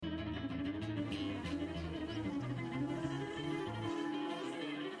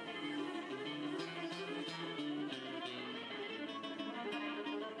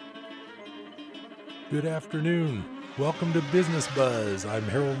Good afternoon. Welcome to Business Buzz. I'm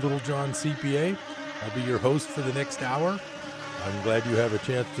Harold Littlejohn, CPA. I'll be your host for the next hour. I'm glad you have a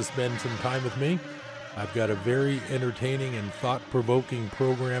chance to spend some time with me. I've got a very entertaining and thought-provoking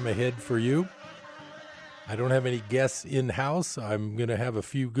program ahead for you. I don't have any guests in-house. I'm going to have a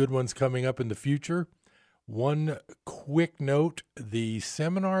few good ones coming up in the future. One quick note, the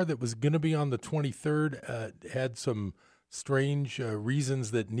seminar that was going to be on the 23rd had some strange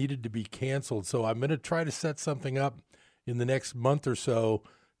reasons that needed to be canceled. So I'm going to try to set something up in the next month or so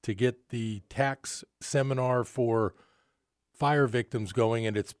to get the tax seminar for fire victims going.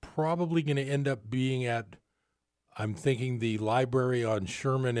 And it's probably going to end up being at, I'm thinking, the library on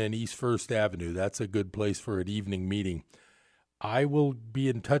Sherman and East First Avenue. That's a good place for an evening meeting. I will be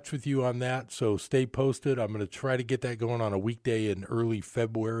in touch with you on that, so stay posted. I'm going to try to get that going on a weekday in early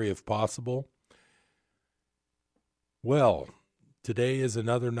February if possible. Well, today is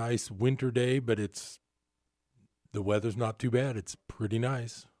another nice winter day, but the weather's not too bad. It's pretty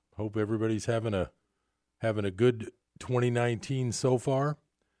nice. Hope everybody's having a good 2019 so far.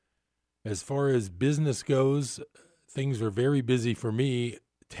 As far as business goes, things are very busy for me.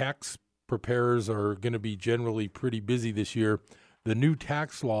 Tax preparers are going to be generally pretty busy this year. The new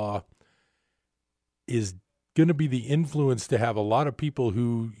tax law is going to be the influence to have a lot of people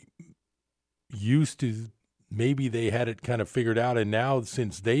who used to, maybe they had it kind of figured out, and now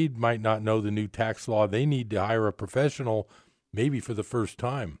since they might not know the new tax law, they need to hire a professional maybe for the first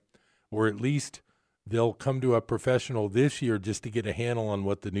time, or at least they'll come to a professional this year just to get a handle on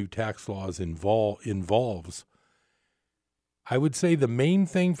what the new tax laws involves. I would say the main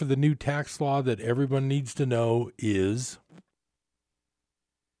thing for the new tax law that everyone needs to know is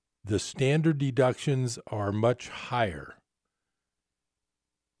the standard deductions are much higher.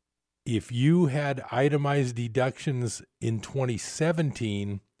 If you had itemized deductions in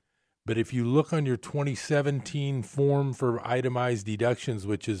 2017, but if you look on your 2017 form for itemized deductions,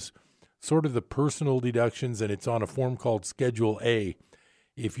 which is sort of the personal deductions, and it's on a form called Schedule A,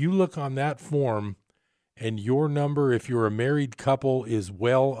 if you look on that form and your number, if you're a married couple, is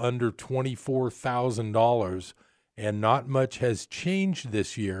well under $24,000 and not much has changed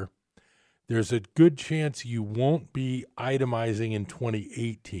this year, there's a good chance you won't be itemizing in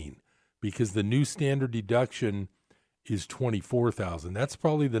 2018. Because the new standard deduction is $24,000. That's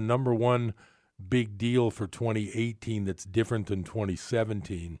probably the number one big deal for 2018 that's different than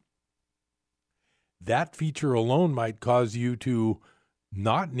 2017. That feature alone might cause you to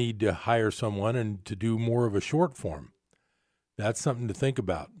not need to hire someone and to do more of a short form. That's something to think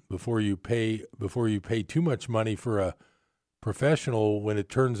about before you pay too much money for a professional when it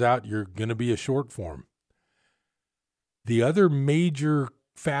turns out you're going to be a short form. The other major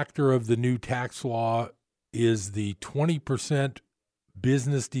factor of the new tax law is the 20%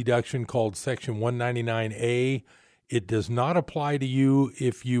 business deduction called Section 199A. It does not apply to you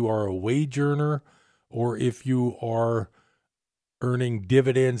if you are a wage earner or if you are earning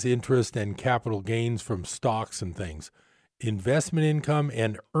dividends, interest, and capital gains from stocks and things. Investment income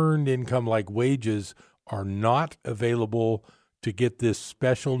and earned income like wages are not available to get this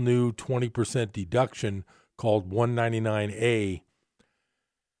special new 20% deduction called 199A.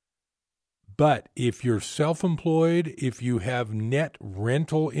 But if you're self-employed, if you have net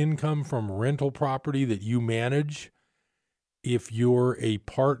rental income from rental property that you manage, if you're a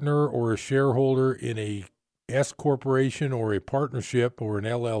partner or a shareholder in a S corporation or a partnership or an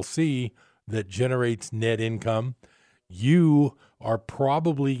LLC that generates net income, you are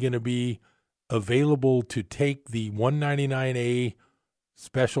probably going to be available to take the 199A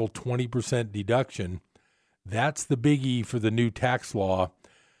special 20% deduction. That's the biggie for the new tax law.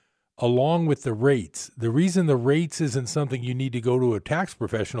 Along with the rates. The reason the rates isn't something you need to go to a tax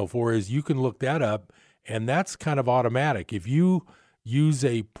professional for is you can look that up, and that's kind of automatic. If you use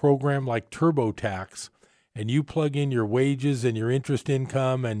a program like TurboTax and you plug in your wages and your interest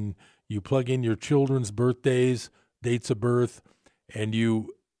income and you plug in your children's birthdays, dates of birth, and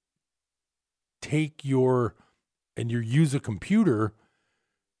you use a computer,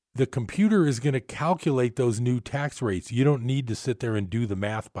 the computer is going to calculate those new tax rates. You don't need to sit there and do the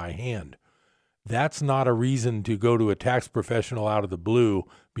math by hand. That's not a reason to go to a tax professional out of the blue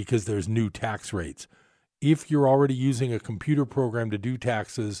because there's new tax rates. If you're already using a computer program to do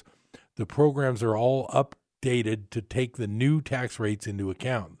taxes, the programs are all updated to take the new tax rates into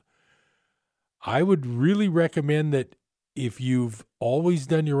account. I would really recommend that if you've always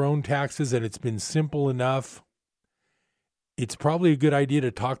done your own taxes and it's been simple enough, it's probably a good idea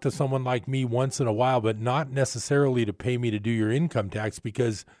to talk to someone like me once in a while, but not necessarily to pay me to do your income tax,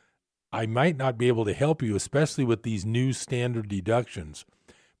 because I might not be able to help you, especially with these new standard deductions.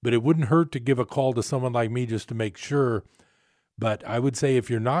 but it wouldn't hurt to give a call to someone like me just to make sure. But I would say if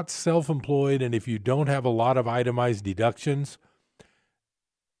you're not self-employed and if you don't have a lot of itemized deductions,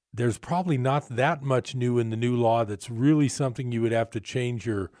 there's probably not that much new in the new law that's really something you would have to change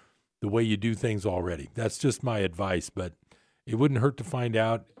the way you do things already. That's just my advice, but it wouldn't hurt to find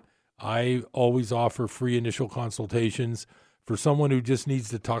out. I always offer free initial consultations. For someone who just needs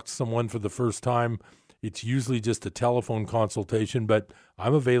to talk to someone for the first time, it's usually just a telephone consultation, but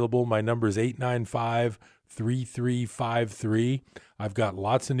I'm available. My number is 895-3353. I've got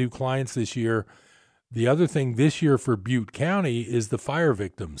lots of new clients this year. The other thing this year for Butte County is the fire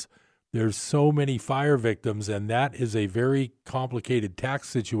victims. There's so many fire victims, and that is a very complicated tax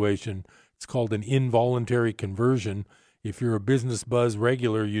situation. It's called an involuntary conversion. If you're a Business Buzz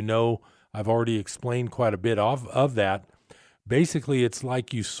regular, you know I've already explained quite a bit of that. Basically, it's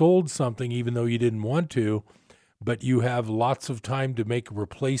like you sold something even though you didn't want to, but you have lots of time to make a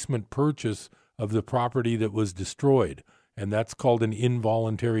replacement purchase of the property that was destroyed, and that's called an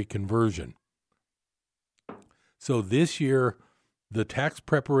involuntary conversion. So this year, the tax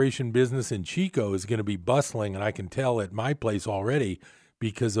preparation business in Chico is going to be bustling, and I can tell at my place already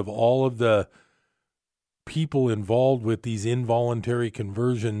because of all of the people involved with these involuntary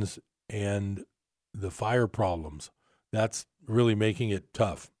conversions and the fire problems. That's really making it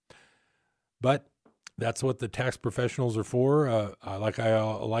tough. But that's what the tax professionals are for. I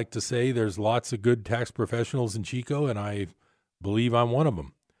like to say, there's lots of good tax professionals in Chico, and I believe I'm one of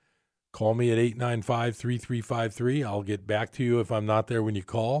them. Call me at 895-3353. I'll get back to you if I'm not there when you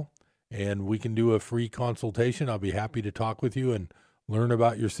call, and we can do a free consultation. I'll be happy to talk with you and learn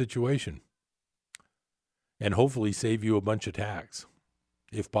about your situation and hopefully save you a bunch of tax,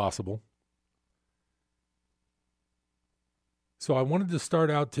 if possible. So I wanted to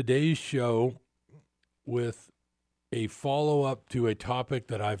start out today's show with a follow-up to a topic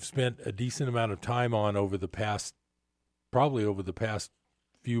that I've spent a decent amount of time on over the past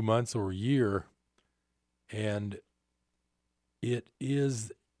few months or a year, and it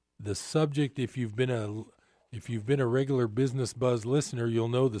is the subject. If you've been a regular Business Buzz listener, you'll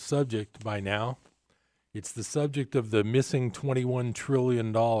know the subject by now. It's the subject of the missing $21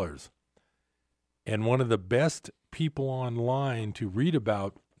 trillion. And one of the best people online to read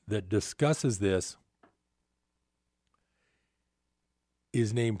about that discusses this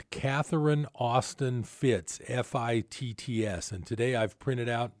is named Catherine Austin Fitts, Fitts. And today I've printed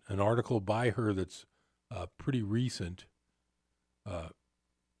out an article by her that's pretty recent.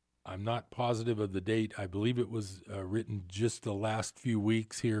 I'm not positive of the date. I believe it was written just the last few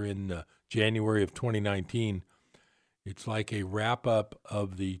weeks here in January of 2019. It's like a wrap-up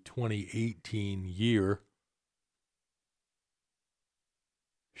of the 2018 year.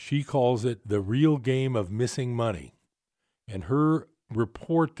 She calls it The Real Game of Missing Money. And her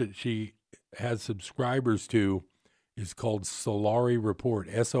report that she has subscribers to is called Solari Report,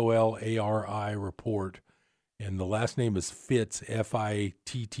 Solari Report, and the last name is Fitts,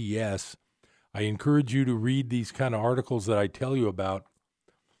 Fitts. I encourage you to read these kind of articles that I tell you about.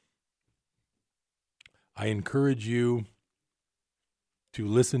 I encourage you to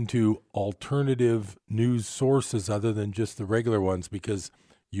listen to alternative news sources other than just the regular ones, because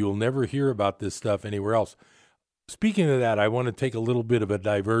you'll never hear about this stuff anywhere else. Speaking of that, I want to take a little bit of a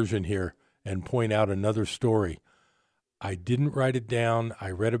diversion here and point out another story. I didn't write it down.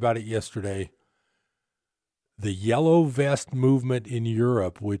 I read about it yesterday. The Yellow Vest movement in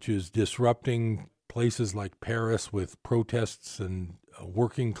Europe, which is disrupting places like Paris with protests and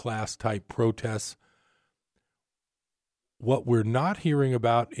working class type protests. What we're not hearing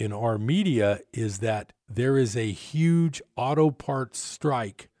about in our media is that there is a huge auto parts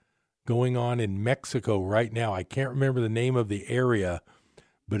strike going on in Mexico right now. I can't remember the name of the area,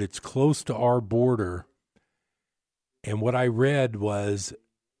 but it's close to our border. And what I read was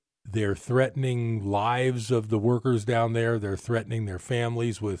they're threatening lives of the workers down there. They're threatening their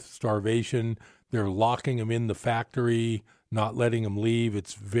families with starvation. They're locking them in the factory, not letting them leave.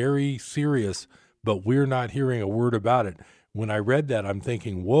 It's very serious, but we're not hearing a word about it. When I read that, I'm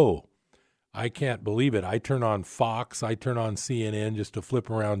thinking, whoa, I can't believe it. I turn on Fox, I turn on CNN just to flip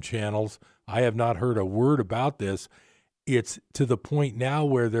around channels. I have not heard a word about this. It's to the point now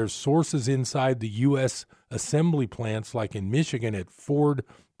where there's sources inside the U.S. assembly plants, like in Michigan at Ford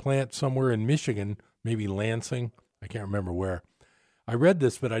plant somewhere in Michigan, maybe Lansing. I can't remember where. I read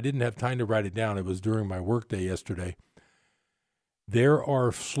this, but I didn't have time to write it down. It was during my workday yesterday. There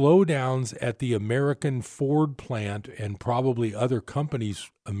are slowdowns at the American Ford plant and probably other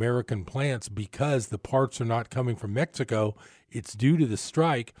companies' American plants because the parts are not coming from Mexico. It's due to the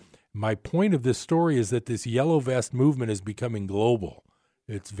strike. My point of this story is that this Yellow Vest movement is becoming global.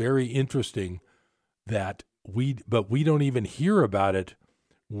 It's very interesting that we don't even hear about it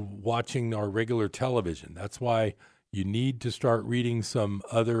watching our regular television. That's why you need to start reading some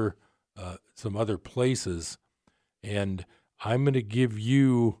other places. And I'm going to give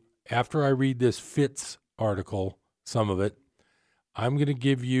you, after I read this Fitz article, some of it, I'm going to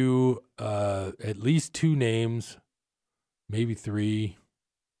give you at least 2 names, maybe 3,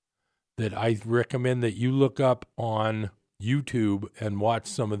 that I recommend that you look up on YouTube and watch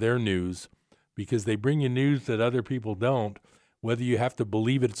some of their news, because they bring you news that other people don't. Whether you have to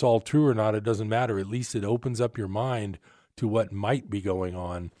believe it's all true or not, it doesn't matter. At least it opens up your mind to what might be going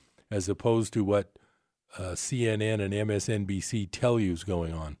on, as opposed to what CNN and MSNBC tell you is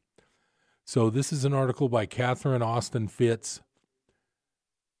going on. So this is an article by Catherine Austin Fitz.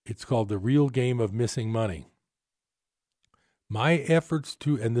 It's called The Real Game of Missing Money. My efforts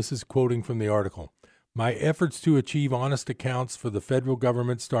to, and this is quoting from the article, my efforts to achieve honest accounts for the federal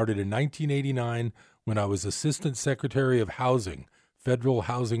government started in 1989 when I was Assistant Secretary of Housing, Federal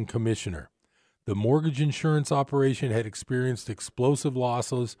Housing Commissioner. The mortgage insurance operation had experienced explosive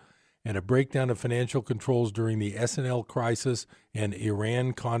losses and a breakdown of financial controls during the S&L crisis and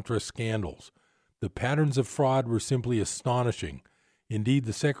Iran-Contra scandals. The patterns of fraud were simply astonishing. Indeed,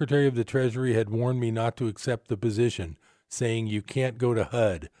 the Secretary of the Treasury had warned me not to accept the position, saying you can't go to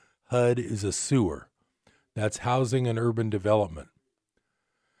HUD. HUD is a sewer. That's Housing and Urban Development.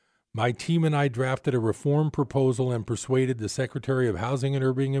 My team and I drafted a reform proposal and persuaded the Secretary of Housing and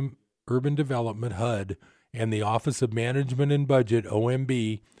Urban Development, HUD, and the Office of Management and Budget,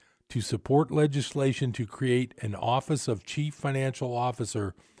 OMB, to support legislation to create an Office of Chief Financial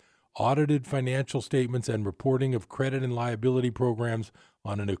Officer, audited financial statements and reporting of credit and liability programs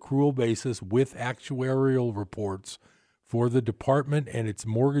on an accrual basis with actuarial reports for the department and its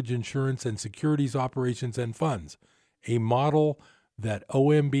mortgage insurance and securities operations and funds, a model that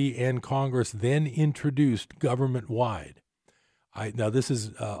OMB and Congress then introduced government-wide. Now this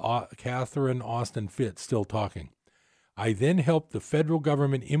is Catherine Austin Fitz still talking. I then helped the federal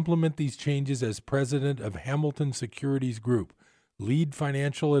government implement these changes as president of Hamilton Securities Group, lead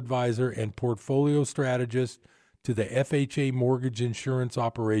financial advisor and portfolio strategist to the FHA mortgage insurance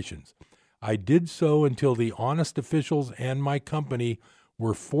operations. I did so until the honest officials and my company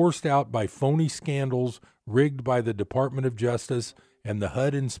were forced out by phony scandals rigged by the Department of Justice and the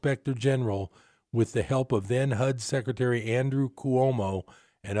HUD Inspector General with the help of then HUD Secretary Andrew Cuomo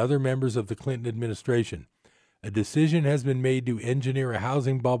and other members of the Clinton administration. A decision had been made to engineer a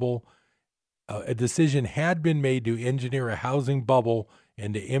housing bubble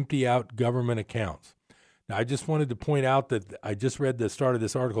and to empty out government accounts. Now, I just wanted to point out that I just read the start of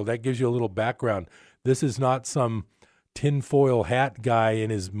this article. That gives you a little background. This is not some tinfoil hat guy in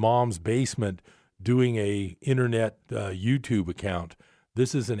his mom's basement doing a internet YouTube account.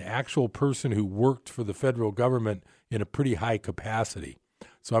 This is an actual person who worked for the federal government in a pretty high capacity.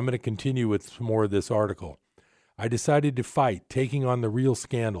 So I'm going to continue with some more of this article. I decided to fight, taking on the real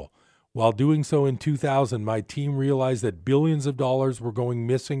scandal. While doing so in 2000, my team realized that billions of dollars were going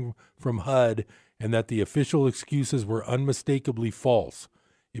missing from HUD and that the official excuses were unmistakably false.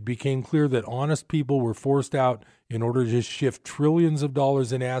 It became clear that honest people were forced out in order to shift trillions of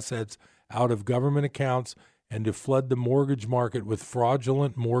dollars in assets out of government accounts and to flood the mortgage market with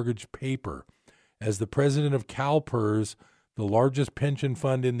fraudulent mortgage paper. As the president of CalPERS, the largest pension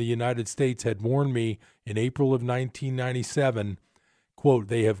fund in the United States, had warned me in April of 1997, quote,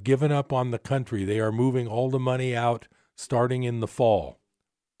 they have given up on the country. They are moving all the money out starting in the fall.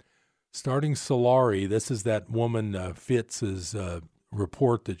 Starting Solari, this is that woman Fitz's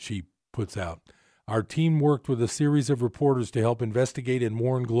report that she puts out. Our team worked with a series of reporters to help investigate and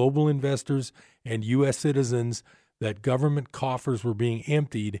warn global investors and U.S. citizens that government coffers were being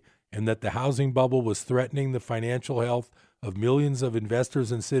emptied and that the housing bubble was threatening the financial health of millions of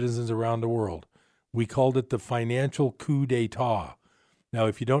investors and citizens around the world. We called it the financial coup d'etat. Now,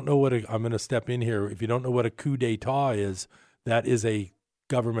 if you don't know what I'm going to step in here. If you don't know what a coup d'etat is, that is a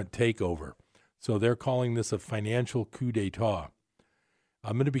government takeover. So they're calling this a financial coup d'etat.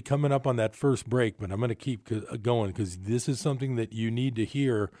 I'm going to be coming up on that first break, but I'm going to keep going because this is something that you need to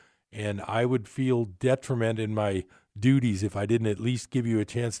hear, and I would feel detriment in my duties if I didn't at least give you a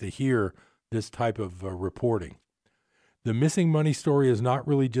chance to hear this type of reporting. The missing money story is not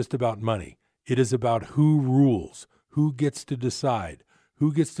really just about money. It is about who rules, who gets to decide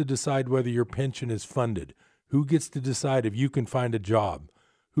whether your pension is funded, who gets to decide if you can find a job,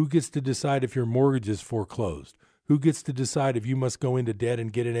 who gets to decide if your mortgage is foreclosed, who gets to decide if you must go into debt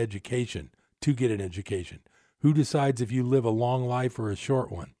and get an education, who decides if you live a long life or a short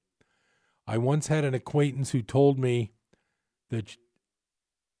one. I once had an acquaintance who told me that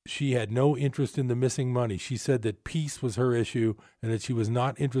she had no interest in the missing money. She said that peace was her issue and that she was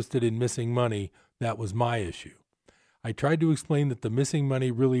not interested in missing money. That was my issue. I tried to explain that the missing money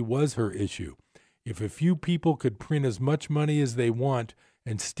really was her issue. If a few people could print as much money as they want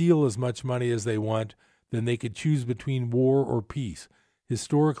and steal as much money as they want, then they could choose between war or peace.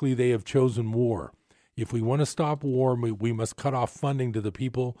 Historically, they have chosen war. If we want to stop war, we must cut off funding to the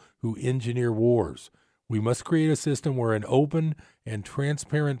people who engineer wars. We must create a system where an open and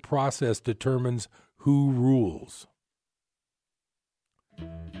transparent process determines who rules.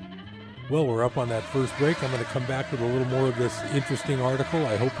 Well, we're up on that first break. I'm going to come back with a little more of this interesting article.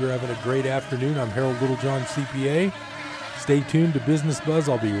 I hope you're having a great afternoon. I'm Harold Littlejohn, CPA. Stay tuned to Business Buzz.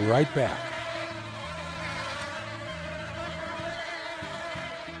 I'll be right back.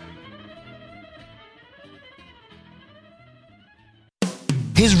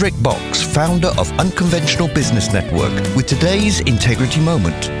 Here's Rick Box, founder of Unconventional Business Network, with today's Integrity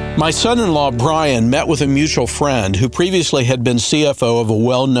Moment. My son-in-law, Brian, met with a mutual friend who previously had been CFO of a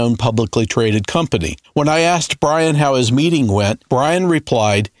well-known publicly traded company. When I asked Brian how his meeting went, Brian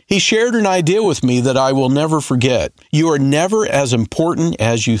replied, "He shared an idea with me that I will never forget. You are never as important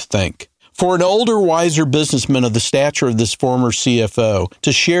as you think." For an older, wiser businessman of the stature of this former CFO,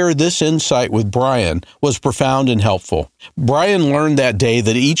 to share this insight with Brian was profound and helpful. Brian learned that day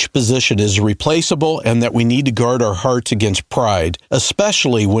that each position is replaceable and that we need to guard our hearts against pride,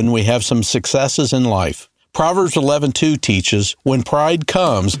 especially when we have some successes in life. Proverbs 11:2 teaches, when pride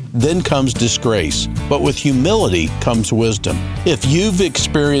comes, then comes disgrace, but with humility comes wisdom. If you've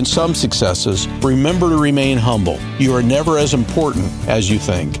experienced some successes, remember to remain humble. You are never as important as you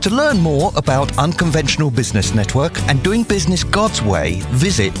think. To learn more about Unconventional Business Network and doing business God's way,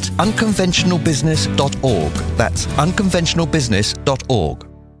 visit unconventionalbusiness.org. That's unconventionalbusiness.org.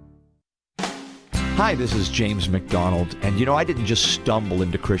 Hi, this is James McDonald, and I didn't just stumble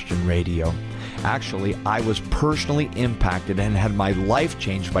into Christian radio. Actually, I was personally impacted and had my life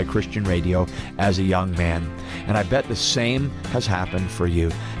changed by Christian radio as a young man. And I bet the same has happened for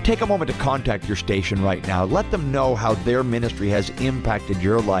you. Take a moment to contact your station right now. Let them know how their ministry has impacted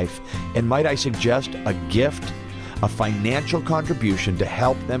your life. And might I suggest a gift, a financial contribution to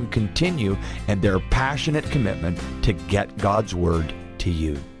help them continue in their passionate commitment to get God's Word to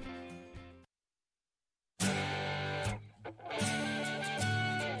you.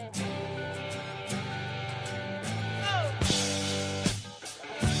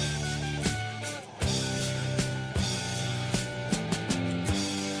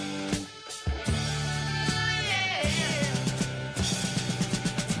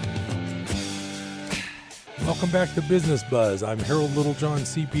 Welcome back to Business Buzz. I'm Harold Littlejohn,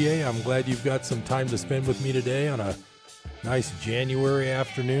 CPA. I'm glad you've got some time to spend with me today on a nice January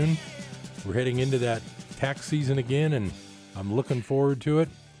afternoon. We're heading into that tax season again, and I'm looking forward to it.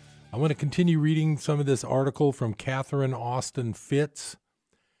 I want to continue reading some of this article from Catherine Austin Fitts,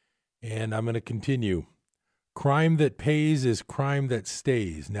 and I'm going to continue. Crime that pays is crime that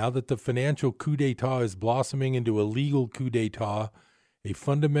stays. Now that the financial coup d'etat is blossoming into a legal coup d'etat, a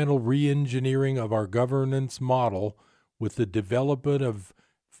fundamental re-engineering of our governance model with the development of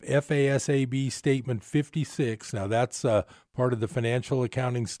FASB Statement 56. Now, that's part of the Financial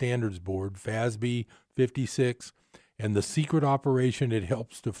Accounting Standards Board, FASB 56, and the secret operation it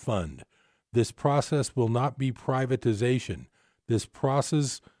helps to fund. This process will not be privatization. This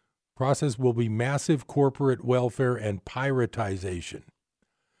process will be massive corporate welfare and privatization.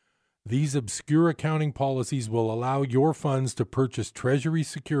 These obscure accounting policies will allow your funds to purchase Treasury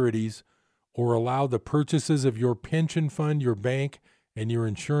securities or allow the purchases of your pension fund, your bank, and your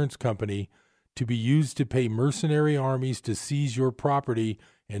insurance company to be used to pay mercenary armies to seize your property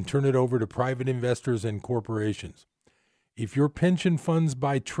and turn it over to private investors and corporations. If your pension funds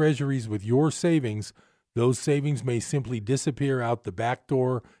buy treasuries with your savings, those savings may simply disappear out the back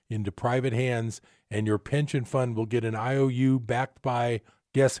door into private hands, and your pension fund will get an IOU backed by,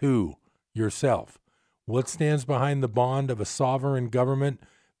 guess who? Yourself. What stands behind the bond of a sovereign government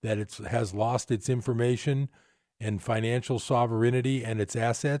that has lost its information and financial sovereignty and its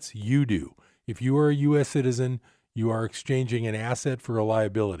assets? You do. If you are a U.S. citizen, you are exchanging an asset for a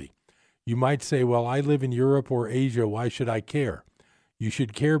liability. You might say, well, I live in Europe or Asia. Why should I care? You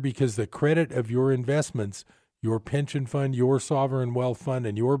should care because the credit of your investments, your pension fund, your sovereign wealth fund,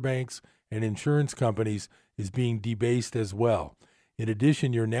 and your banks and insurance companies is being debased as well. In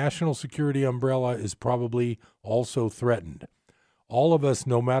addition, your national security umbrella is probably also threatened. All of us,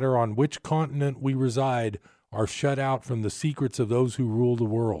 no matter on which continent we reside, are shut out from the secrets of those who rule the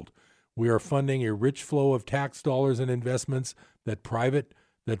world. We are funding a rich flow of tax dollars and investments that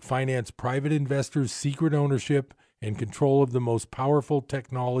finance private investors' secret ownership and control of the most powerful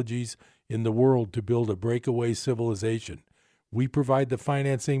technologies in the world to build a breakaway civilization. We provide the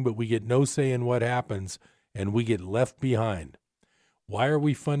financing, but we get no say in what happens, and we get left behind. Why are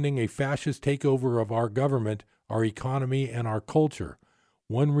we funding a fascist takeover of our government, our economy, and our culture?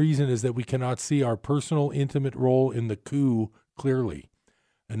 One reason is that we cannot see our personal, intimate role in the coup clearly.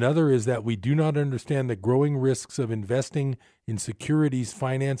 Another is that we do not understand the growing risks of investing in securities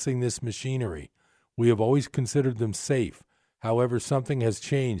financing this machinery. We have always considered them safe. However, something has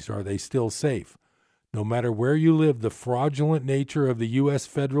changed. Are they still safe? No matter where you live, the fraudulent nature of the U.S.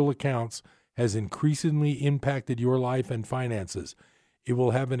 federal accounts has increasingly impacted your life and finances. It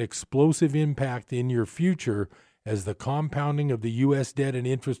will have an explosive impact in your future as the compounding of the U.S. debt and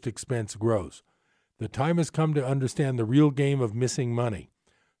interest expense grows. The time has come to understand the real game of missing money.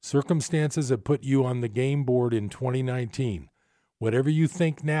 Circumstances have put you on the game board in 2019. Whatever you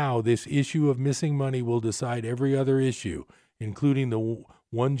think now, this issue of missing money will decide every other issue, including the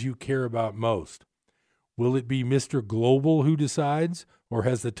ones you care about most. Will it be Mr. Global who decides, or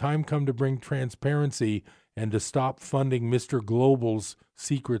has the time come to bring transparency and to stop funding Mr. Global's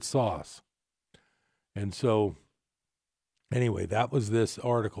secret sauce? And so, anyway, that was this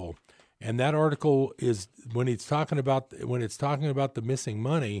article. And that article is when it's talking about the missing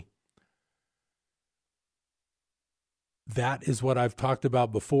money, that is what I've talked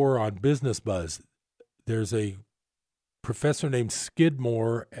about before on Business Buzz. There's a professor named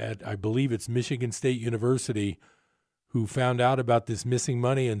Skidmore at, I believe it's Michigan State University, who found out about this missing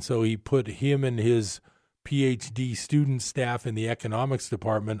money, and so he put him and his PhD student staff in the economics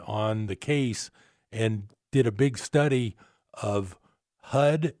department on the case and did a big study of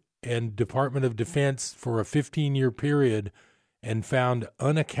HUD and Department of Defense for a 15-year period and found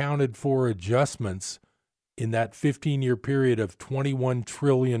unaccounted for adjustments in that 15-year period of $21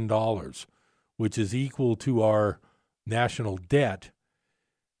 trillion, which is equal to our national debt.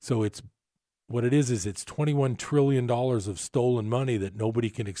 So it's what it is it's $21 trillion of stolen money that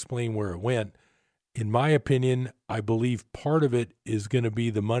nobody can explain where it went. In my opinion, I believe part of it is going to be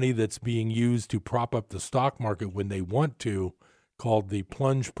the money that's being used to prop up the stock market when they want to, called the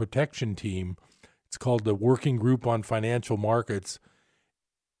Plunge Protection Team. It's called the Working Group on Financial Markets.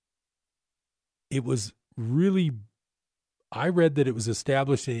 It was really, I read that it was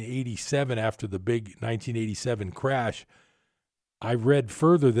established in 87 after the big 1987 crash. I read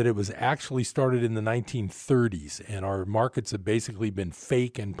further that it was actually started in the 1930s, and our markets have basically been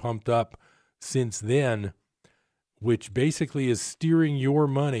fake and pumped up since then, which basically is steering your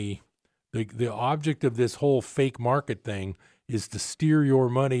money. The object of this whole fake market thing is to steer your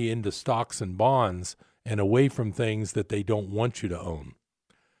money into stocks and bonds and away from things that they don't want you to own.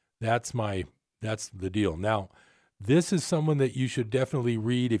 That's the deal. Now, this is someone that you should definitely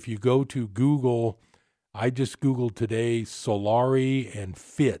read. If you go to Google, I just Googled today Solari and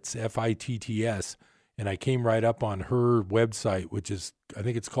Fitts, F-I-T-T-S, and I came right up on her website, which is, I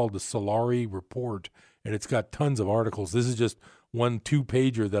think it's called the Solari Report, and it's got tons of articles. This is just one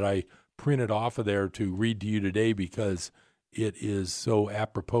 2-pager that I printed off of there to read to you today because it is so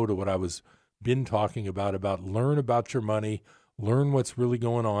apropos to what I was been talking about learn about your money, learn what's really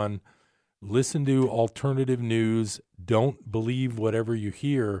going on, listen to alternative news, don't believe whatever you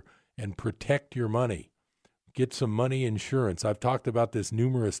hear, and protect your money. Get some money insurance. I've talked about this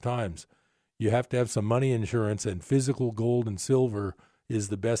numerous times. You have to have some money insurance, and physical gold and silver is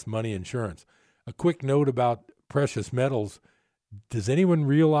the best money insurance. A quick note about precious metals. Does anyone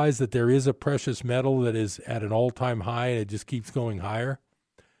realize that there is a precious metal that is at an all-time high and it just keeps going higher?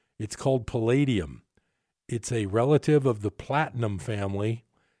 It's called palladium. It's a relative of the platinum family.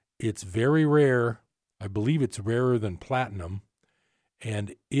 It's very rare. I believe it's rarer than platinum,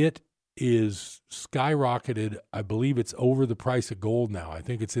 and it is skyrocketed. I believe it's over the price of gold now. I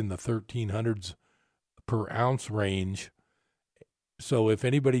think it's in the 1,300s per ounce range. So if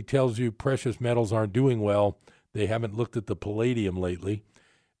anybody tells you precious metals aren't doing well, they haven't looked at the palladium lately.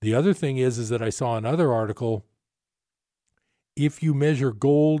 The other thing is that I saw another article. If you measure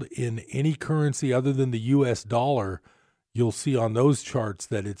gold in any currency other than the U.S. dollar, you'll see on those charts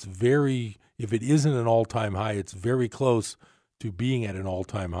that it's if it isn't an all-time high, it's very close to being at an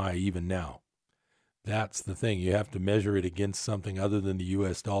all-time high even now. That's the thing. You have to measure it against something other than the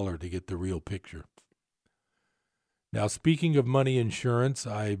U.S. dollar to get the real picture. Now, speaking of money insurance,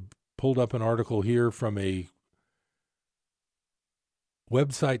 I pulled up an article here from a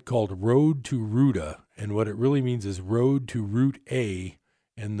website called Road to Ruta, and what it really means is Road to Route A.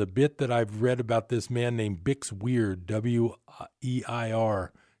 And the bit that I've read about this man named Bix Weir,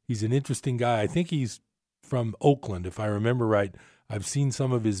 W-E-I-R, he's an interesting guy. I think he's from Oakland, if I remember right. I've seen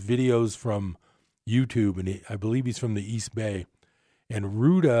some of his videos from YouTube, and I believe he's from the East Bay. And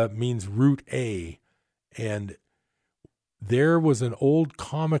Ruta means root A. And there was an old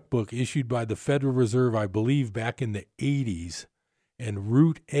comic book issued by the Federal Reserve, I believe, back in the 80s. And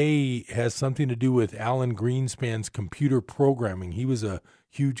root A has something to do with Alan Greenspan's computer programming. He was a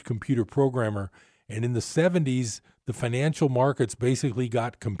huge computer programmer. And in the 70s, the financial markets basically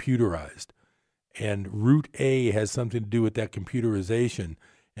got computerized. And root A has something to do with that computerization.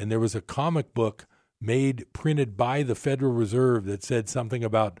 And there was a comic book printed by the Federal Reserve that said something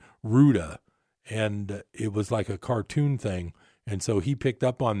about Ruta, and it was like a cartoon thing. And so he picked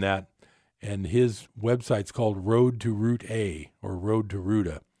up on that, and his website's called Road to Root A, or Road to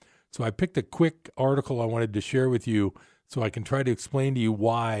Ruta. So I picked a quick article I wanted to share with you so I can try to explain to you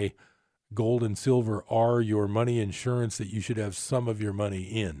why gold and silver are your money insurance that you should have some of your money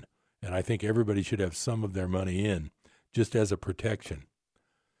in. And I think everybody should have some of their money in, just as a protection.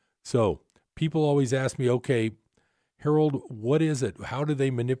 So people always ask me, okay, Harold, what is it? How do they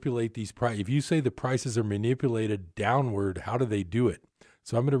manipulate these prices? If you say the prices are manipulated downward, how do they do it?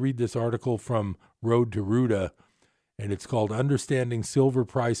 So I'm going to read this article from Road to Ruta, and it's called Understanding Silver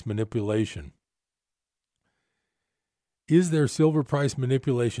Price Manipulation. Is there silver price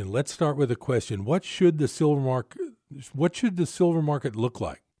manipulation? Let's start with a question. What should the silver market look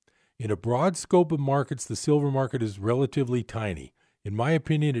like? In a broad scope of markets, the silver market is relatively tiny. In my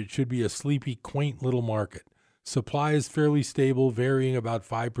opinion, it should be a sleepy, quaint little market. Supply is fairly stable, varying about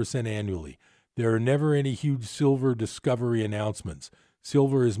 5% annually. There are never any huge silver discovery announcements.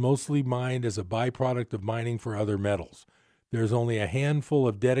 Silver is mostly mined as a byproduct of mining for other metals. There's only a handful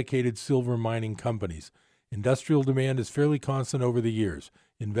of dedicated silver mining companies. Industrial demand is fairly constant over the years.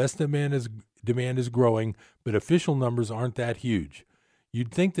 Investment demand is growing, but official numbers aren't that huge.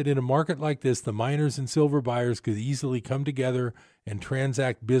 You'd think that in a market like this, the miners and silver buyers could easily come together and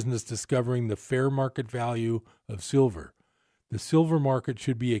transact business discovering the fair market value of silver. The silver market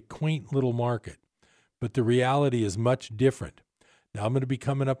should be a quaint little market, but the reality is much different. Now, I'm going to be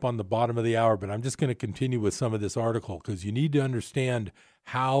coming up on the bottom of the hour, but I'm just going to continue with some of this article because you need to understand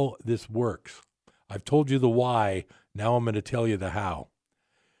how this works. I've told you the why. Now I'm going to tell you the how.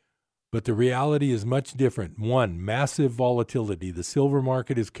 But the reality is much different. 1, massive volatility. The silver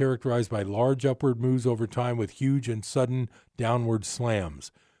market is characterized by large upward moves over time with huge and sudden downward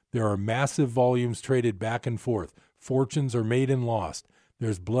slams. There are massive volumes traded back and forth. Fortunes are made and lost.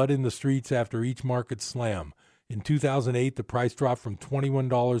 There's blood in the streets after each market slam. In 2008, the price dropped from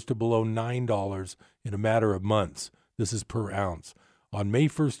 $21 to below $9 in a matter of months. This is per ounce. On May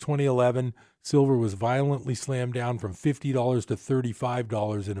 1st, 2011, silver was violently slammed down from $50 to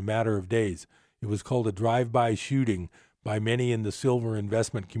 $35 in a matter of days. It was called a drive-by shooting by many in the silver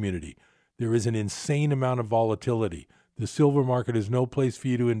investment community. There is an insane amount of volatility. The silver market is no place for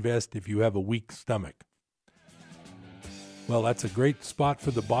you to invest if you have a weak stomach. Well, that's a great spot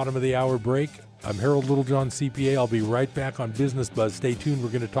for the bottom of the hour break. I'm Harold Littlejohn, CPA. I'll be right back on Business Buzz. Stay tuned. We're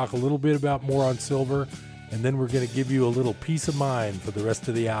going to talk a little bit about more on silver, and then we're going to give you a little peace of mind for the rest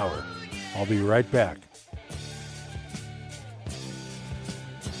of the hour. I'll be right back.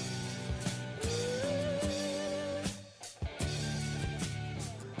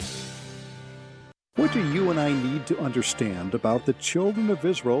 What do you and I need to understand about the children of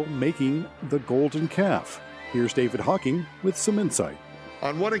Israel making the golden calf? Here's David Hawking with some insight.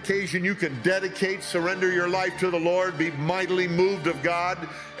 On one occasion, you can dedicate, surrender your life to the Lord, be mightily moved of God,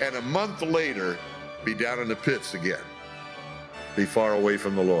 and a month later, be down in the pits again. Be far away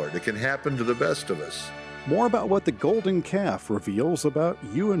from the Lord. It can happen to the best of us. More about what the golden calf reveals about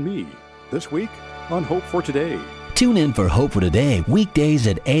you and me this week on Hope for Today. Tune in for Hope for Today, weekdays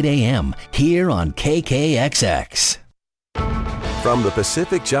at 8 a.m. here on KKXX. From the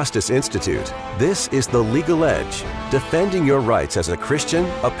Pacific Justice Institute, this is The Legal Edge, defending your rights as a Christian,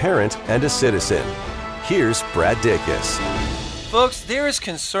 a parent, and a citizen. Here's Brad Dacus. Folks, there is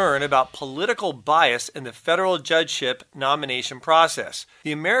concern about political bias in the federal judgeship nomination process.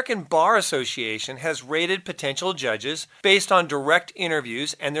 The American Bar Association has rated potential judges based on direct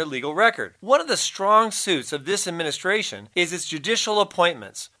interviews and their legal record. One of the strong suits of this administration is its judicial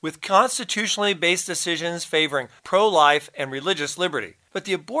appointments, with constitutionally based decisions favoring pro-life and religious liberty. But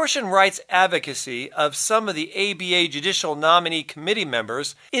the abortion rights advocacy of some of the ABA Judicial Nominee Committee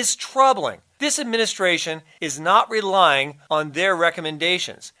members is troubling. This administration is not relying on their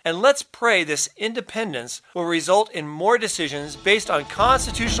recommendations, and let's pray this independence will result in more decisions based on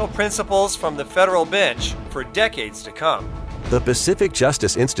constitutional principles from the federal bench for decades to come. The Pacific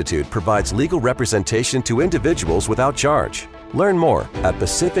Justice Institute provides legal representation to individuals without charge. Learn more at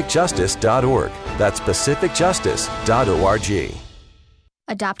pacificjustice.org. That's pacificjustice.org.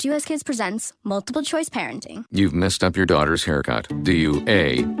 Adopt US Kids presents Multiple Choice Parenting. You've messed up your daughter's haircut. Do you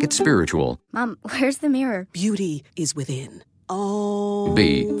A, get spiritual? Mom, where's the mirror? Beauty is within. Oh.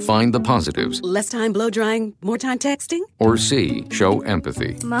 B, find the positives. Less time blow drying, more time texting? Or C, show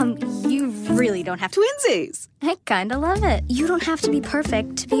empathy. Mom, you really don't have to. Twinsies! I kinda love it. You don't have to be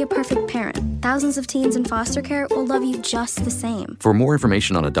perfect to be a perfect parent. Thousands of teens in foster care will love you just the same. For more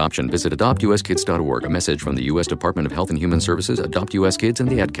information on adoption, visit adoptuskids.org. A message from the U.S. Department of Health and Human Services, Adopt U.S. Kids, and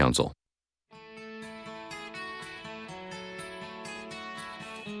the Ad Council.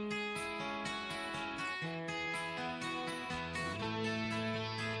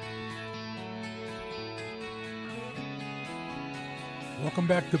 Welcome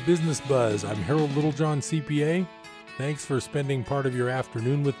back to Business Buzz. I'm Harold Littlejohn, CPA. Thanks for spending part of your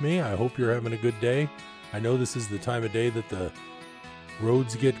afternoon with me. I hope you're having a good day. I know this is the time of day that the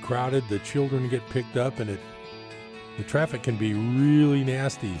roads get crowded, the children get picked up, and the traffic can be really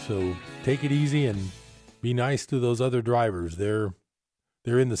nasty. So take it easy and be nice to those other drivers. They're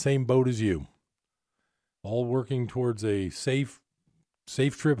in the same boat as you, all working towards a safe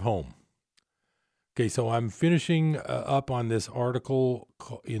trip home. Okay, so I'm finishing up on this article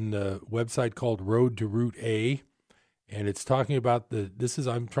in the website called Road to Route A, and it's talking about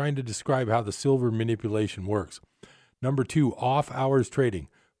I'm trying to describe how the silver manipulation works. Number 2, off-hours trading.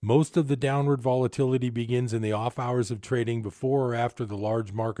 Most of the downward volatility begins in the off hours of trading before or after the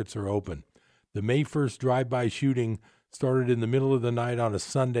large markets are open. The May 1st drive-by shooting started in the middle of the night on a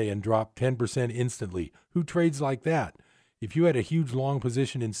Sunday and dropped 10% instantly. Who trades like that? If you had a huge long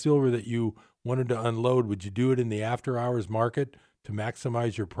position in silver that you wanted to unload, would you do it in the after-hours market to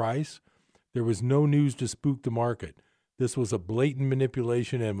maximize your price? There was no news to spook the market. This was a blatant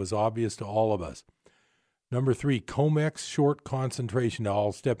manipulation and was obvious to all of us. Number 3, COMEX short concentration. Now,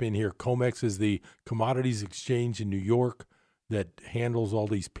 I'll step in here. COMEX is the commodities exchange in New York that handles all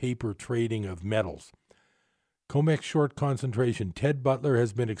these paper trading of metals. COMEX short concentration. Ted Butler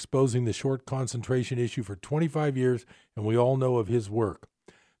has been exposing the short concentration issue for 25 years, and we all know of his work.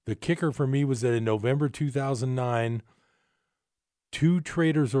 The kicker for me was that in November 2009, 2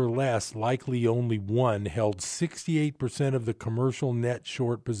 traders or less, likely only one, held 68% of the commercial net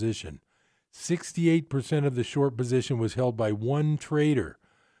short position. 68% of the short position was held by one trader.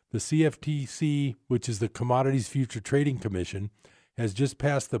 The CFTC, which is the Commodities Future Trading Commission, has just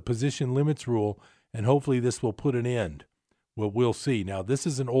passed the position limits rule, and hopefully this will put an end. Well, we'll see. Now, this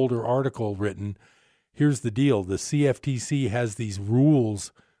is an older article written. Here's the deal. The CFTC has these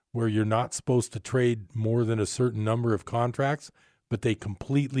rules where you're not supposed to trade more than a certain number of contracts, but they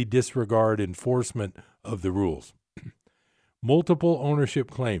completely disregard enforcement of the rules. Multiple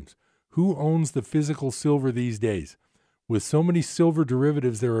ownership claims. Who owns the physical silver these days? With so many silver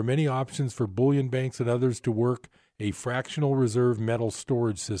derivatives, there are many options for bullion banks and others to work a fractional reserve metal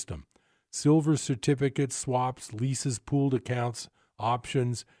storage system. Silver certificates, swaps, leases, pooled accounts,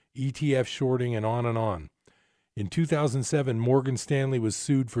 options, ETF shorting, and on and on. In 2007, Morgan Stanley was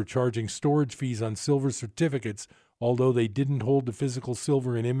sued for charging storage fees on silver certificates, although they didn't hold the physical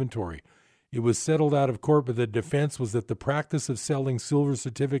silver in inventory. It was settled out of court, but the defense was that the practice of selling silver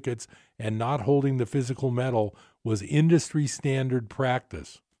certificates and not holding the physical metal was industry standard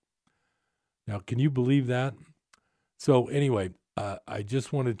practice. Now, can you believe that? So anyway, I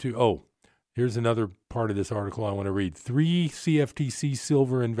just wanted to, here's another part of this article I want to read. 3 CFTC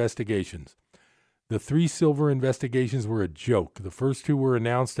silver investigations. The 3 silver investigations were a joke. The first 2 were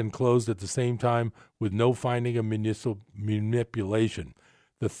announced and closed at the same time with no finding of manipulation.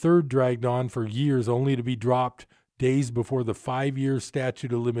 The third dragged on for years only to be dropped days before the 5-year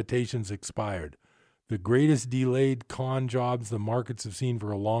statute of limitations expired. The greatest delayed con jobs the markets have seen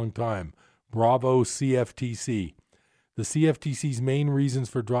for a long time. Bravo, CFTC. The CFTC's main reasons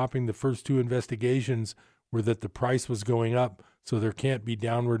for dropping the first 2 investigations were that the price was going up, so there can't be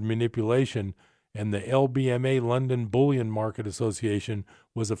downward manipulation, and the LBMA, London Bullion Market Association,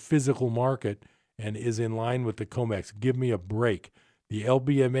 was a physical market and is in line with the COMEX. Give me a break. The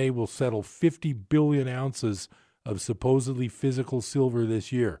LBMA will settle 50 billion ounces of supposedly physical silver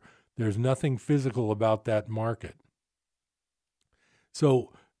this year. There's nothing physical about that market.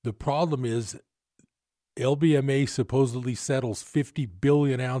 So the problem is LBMA supposedly settles 50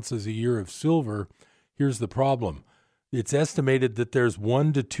 billion ounces a year of silver. Here's the problem. It's estimated that there's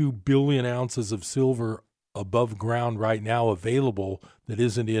 1 to 2 billion ounces of silver above ground right now available that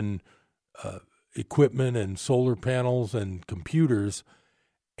isn't in equipment and solar panels and computers.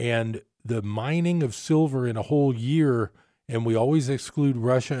 And the mining of silver in a whole year, and we always exclude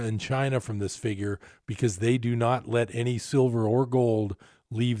Russia and China from this figure because they do not let any silver or gold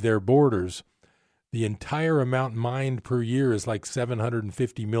leave their borders. The entire amount mined per year is like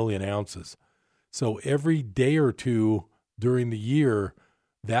 750 million ounces. So every day or two during the year,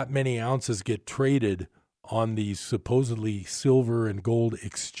 that many ounces get traded on these supposedly silver and gold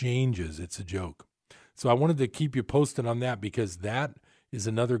exchanges. It's a joke. So I wanted to keep you posted on that because that is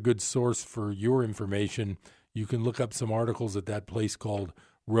another good source for your information. You can look up some articles at that place called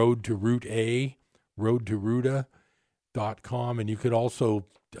Road to Route A, roadtoruta.com, and you could also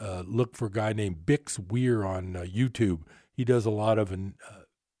look for a guy named Bix Weir on YouTube. He does a lot of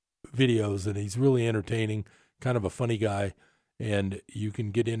videos, and he's really entertaining, kind of a funny guy, and you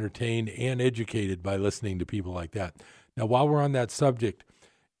can get entertained and educated by listening to people like that. Now, while we're on that subject,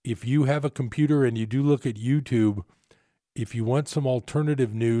 if you have a computer and you do look at YouTube, if you want some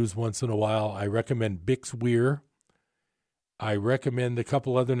alternative news once in a while, I recommend Bix Weir. I recommend a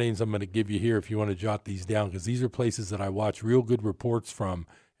couple other names I'm going to give you here if you want to jot these down, because these are places that I watch real good reports from,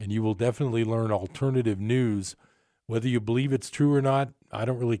 and you will definitely learn alternative news. Whether you believe it's true or not, I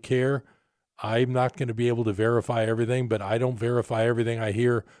don't really care. I'm not going to be able to verify everything, but I don't verify everything I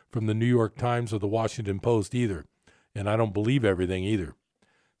hear from the New York Times or the Washington Post either, and I don't believe everything either.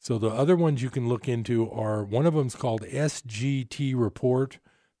 So the other ones you can look into are, one of them is called SGT Report.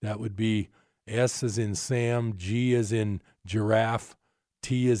 That would be S as in Sam, G as in giraffe,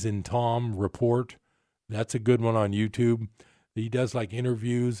 T as in Tom, report. That's a good one on YouTube. He does like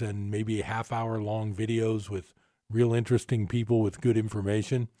interviews and maybe half-hour long videos with real interesting people with good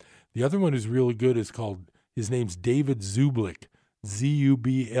information. The other one who's really good is called, his name's David Zublick,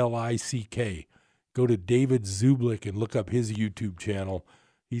 Zublick. Go to David Zublick and look up his YouTube channel.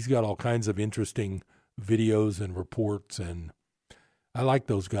 He's got all kinds of interesting videos and reports, and I like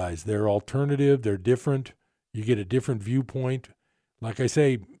those guys. They're alternative. They're different. You get a different viewpoint. Like I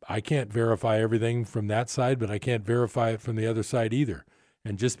say, I can't verify everything from that side, but I can't verify it from the other side either.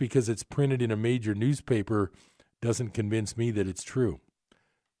 And just because it's printed in a major newspaper doesn't convince me that it's true.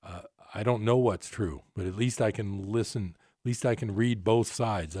 I don't know what's true, but at least I can listen. At least I can read both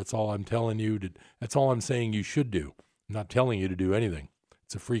sides. That's all I'm telling you. That's all I'm saying you should do. I'm not telling you to do anything.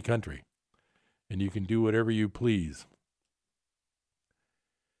 It's a free country, and you can do whatever you please.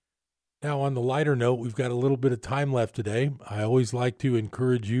 Now, on the lighter note, we've got a little bit of time left today. I always like to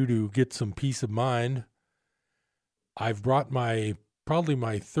encourage you to get some peace of mind. I've brought probably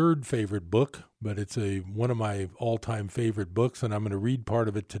my third favorite book, but it's one of my all-time favorite books, and I'm going to read part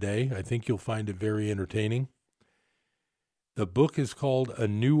of it today. I think you'll find it very entertaining. The book is called A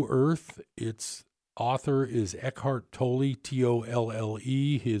New Earth. Its author is Eckhart Tolle, Tolle.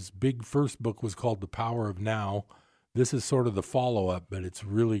 His big first book was called The Power of Now. This is sort of the follow-up, but it's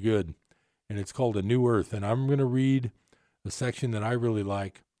really good. And it's called A New Earth. And I'm going to read the section that I really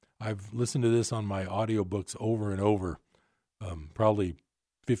like. I've listened to this on my audiobooks over and over, probably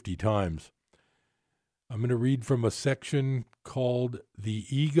 50 times. I'm going to read from a section called The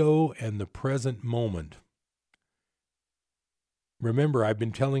Ego and the Present Moment. Remember, I've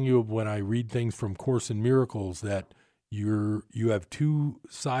been telling you when I read things from Course in Miracles that you have two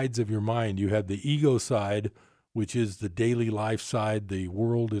sides of your mind. You have the ego side, which is the daily life side. The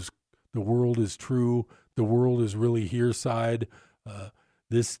world is true. The world is really here side.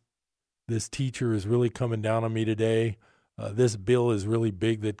 This teacher is really coming down on me today. This bill is really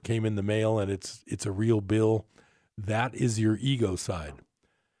big that came in the mail, and it's a real bill. That is your ego side.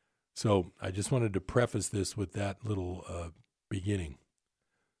 So I just wanted to preface this with that little beginning.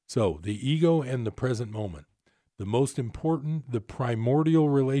 So the ego and the present moment. The most important, the primordial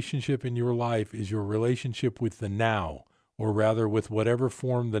relationship in your life is your relationship with the now, or rather with whatever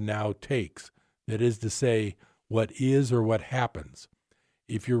form the now takes. That is to say, what is or what happens.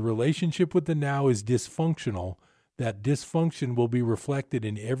 If your relationship with the now is dysfunctional, that dysfunction will be reflected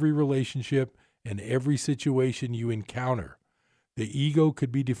in every relationship and every situation you encounter. The ego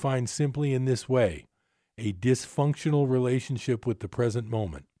could be defined simply in this way: a dysfunctional relationship with the present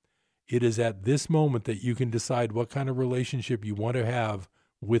moment. It is at this moment that you can decide what kind of relationship you want to have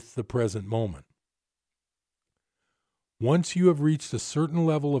with the present moment. Once you have reached a certain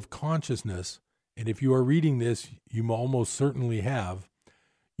level of consciousness, and if you are reading this, you almost certainly have,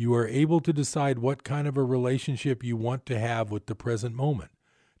 you are able to decide what kind of a relationship you want to have with the present moment.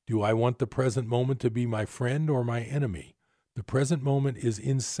 Do I want the present moment to be my friend or my enemy? The present moment is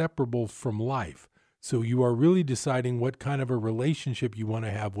inseparable from life. So you are really deciding what kind of a relationship you want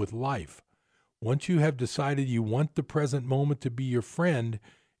to have with life. Once you have decided you want the present moment to be your friend,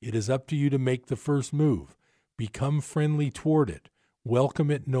 it is up to you to make the first move. Become friendly toward it.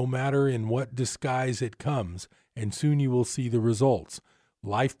 Welcome it no matter in what disguise it comes, and soon you will see the results.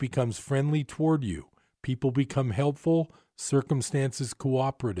 Life becomes friendly toward you. People become helpful, circumstances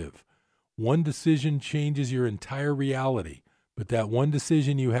cooperative. One decision changes your entire reality, but that one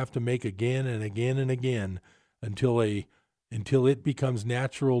decision you have to make again and again and again until it becomes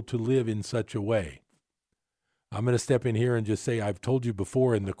natural to live in such a way. I'm going to step in here and just say, I've told you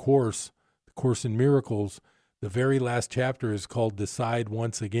before in the Course in Miracles, the very last chapter is called Decide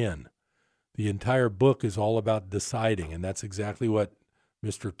Once Again. The entire book is all about deciding, and that's exactly what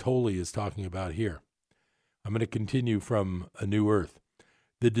Mr. Tolle is talking about here. I'm going to continue from A New Earth.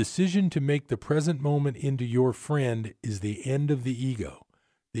 The decision to make the present moment into your friend is the end of the ego.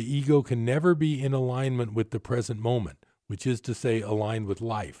 The ego can never be in alignment with the present moment, which is to say aligned with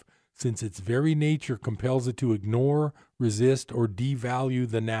life, since its very nature compels it to ignore, resist, or devalue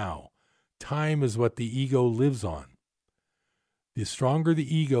the now. Time is what the ego lives on. The stronger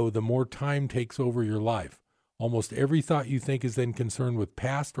the ego, the more time takes over your life. Almost every thought you think is then concerned with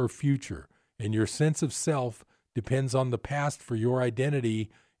past or future, and your sense of self depends on the past for your identity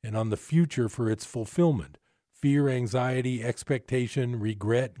and on the future for its fulfillment. Fear, anxiety, expectation,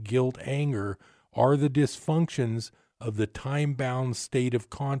 regret, guilt, anger are the dysfunctions of the time-bound state of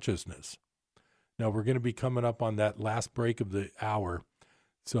consciousness. Now, we're going to be coming up on that last break of the hour,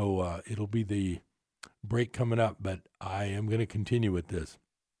 so it'll be the break coming up, but I am going to continue with this.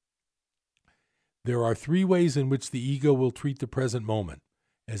 There are 3 ways in which the ego will treat the present moment: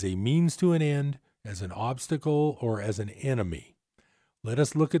 as a means to an end, as an obstacle, or as an enemy. Let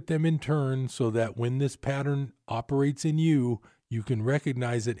us look at them in turn so that when this pattern operates in you, you can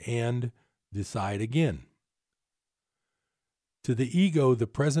recognize it and decide again. To the ego, the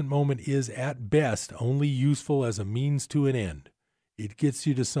present moment is at best only useful as a means to an end. It gets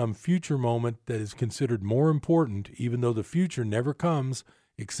you to some future moment that is considered more important, even though the future never comes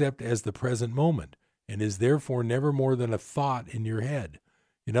except as the present moment, and is therefore never more than a thought in your head.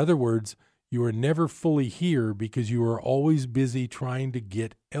 In other words, you are never fully here because you are always busy trying to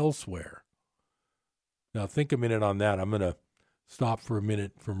get elsewhere. Now think a minute on that. I'm going to stop for a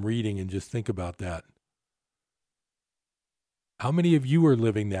minute from reading and just think about that. How many of you are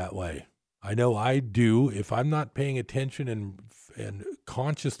living that way? I know I do. If I'm not paying attention and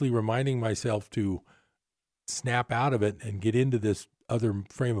consciously reminding myself to snap out of it and get into this other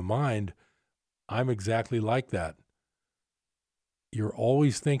frame of mind, I'm exactly like that. You're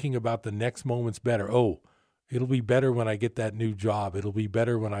always thinking about the next moment's better. Oh, it'll be better when I get that new job. It'll be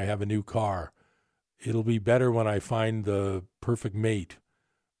better when I have a new car. It'll be better when I find the perfect mate.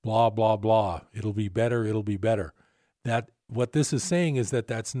 Blah, blah, blah. It'll be better. It'll be better. What this is saying is that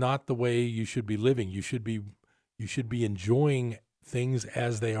that's not the way you should be living. You should be enjoying things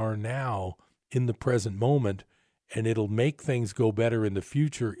as they are now in the present moment, and it'll make things go better in the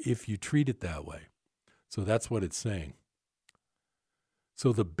future if you treat it that way. So that's what it's saying.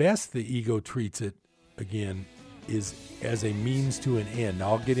 So the best the ego treats it, again, is as a means to an end.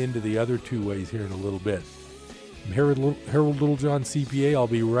 I'll get into the other 2 ways here in a little bit. I'm Harold Littlejohn, CPA. I'll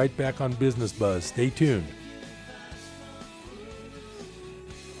be right back on Business Buzz. Stay tuned.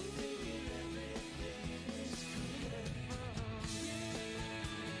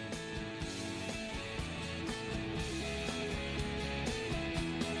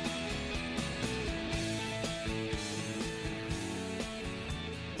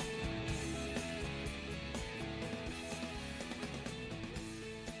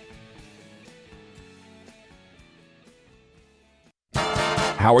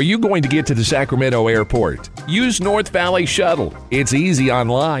 How are you going to get to the Sacramento airport? Use North Valley Shuttle. It's easy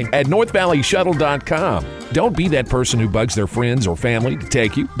online at northvalleyshuttle.com. Don't be that person who bugs their friends or family to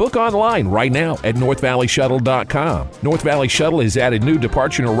take you. Book online right now at northvalleyshuttle.com. North Valley Shuttle has added new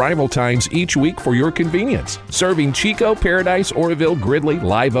departure and arrival times each week for your convenience. Serving Chico, Paradise, Oroville, Gridley,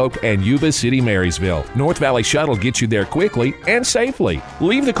 Live Oak, and Yuba City, Marysville. North Valley Shuttle gets you there quickly and safely.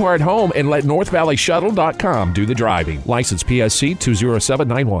 Leave the car at home and let northvalleyshuttle.com do the driving. License PSC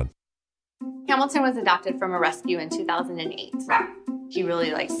 20791. Hamilton was adopted from a rescue in 2008. He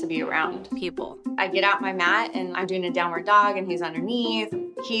really likes to be around people. I get out my mat and I'm doing a downward dog and he's underneath.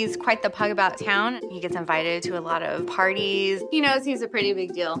 He's quite the pug about town. He gets invited to a lot of parties. He knows he's a pretty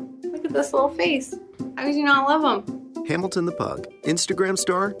big deal. Look at this little face. How could you not love him? Hamilton the Pug, Instagram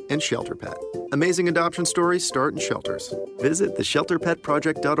star and shelter pet. Amazing adoption stories start in shelters. Visit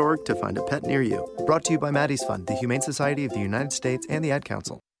theshelterpetproject.org to find a pet near you. Brought to you by Maddie's Fund, the Humane Society of the United States, and the Ad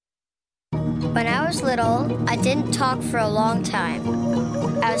Council. When I was little, I didn't talk for a long time.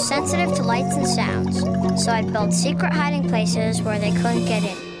 I was sensitive to lights and sounds, so I built secret hiding places where they couldn't get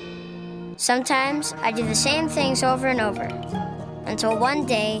in. Sometimes I did the same things over and over, until one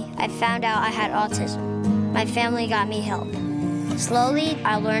day I found out I had autism. My family got me help. Slowly,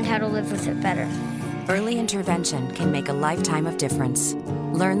 I learned how to live with it better. Early intervention can make a lifetime of difference.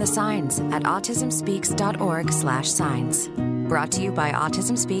 Learn the signs at autismspeaks.org/signs. Brought to you by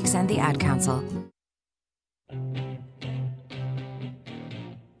Autism Speaks and the Ad Council.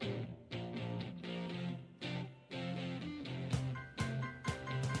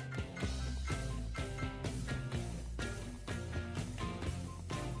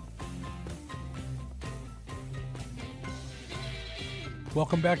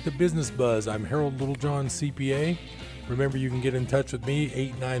 Welcome back to Business Buzz. I'm Harold Littlejohn, CPA. Remember, you can get in touch with me,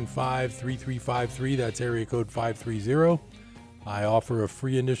 895-3353. That's area code 530. I offer a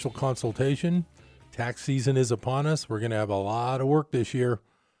free initial consultation. Tax season is upon us. We're going to have a lot of work this year,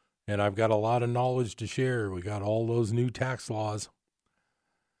 and I've got a lot of knowledge to share. We got all those new tax laws.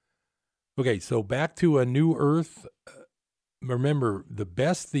 Okay, so back to A New Earth. Remember, the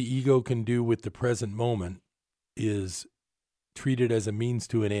best the ego can do with the present moment is treat it as a means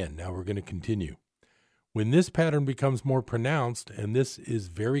to an end. Now we're going to continue. When this pattern becomes more pronounced, and this is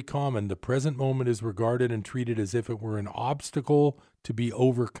very common, the present moment is regarded and treated as if it were an obstacle to be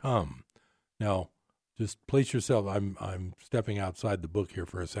overcome. Now, just place yourself, I'm stepping outside the book here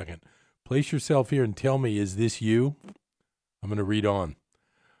for a second. Place yourself here and tell me, is this you? I'm going to read on.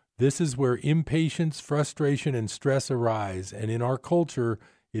 This is where impatience, frustration, and stress arise, and in our culture,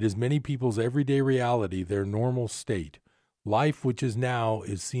 it is many people's everyday reality, their normal state. Life, which is now,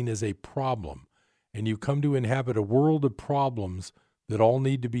 is seen as a problem, and you come to inhabit a world of problems that all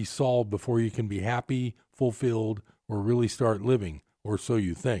need to be solved before you can be happy, fulfilled, or really start living, or so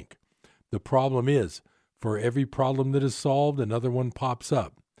you think. The problem is, for every problem that is solved, another one pops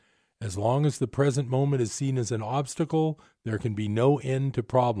up. As long as the present moment is seen as an obstacle, there can be no end to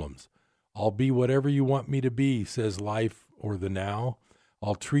problems. I'll be whatever you want me to be, says life or the now.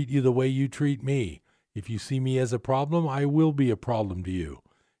 I'll treat you the way you treat me. If you see me as a problem, I will be a problem to you.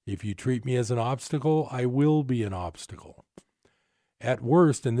 If you treat me as an obstacle, I will be an obstacle. At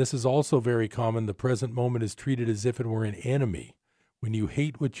worst, and this is also very common, the present moment is treated as if it were an enemy. When you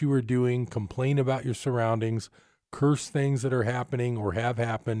hate what you are doing, complain about your surroundings, curse things that are happening or have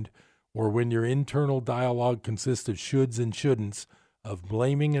happened, or when your internal dialogue consists of shoulds and shouldn'ts, of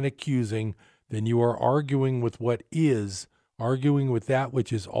blaming and accusing, then you are arguing with what is, arguing with that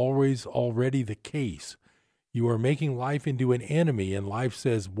which is always already the case. You are making life into an enemy, and life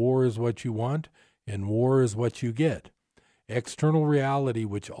says war is what you want, and war is what you get. External reality,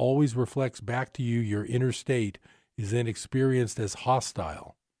 which always reflects back to you your inner state, is then experienced as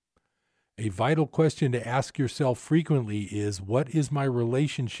hostile. A vital question to ask yourself frequently is, what is my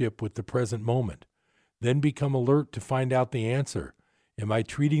relationship with the present moment? Then become alert to find out the answer. Am I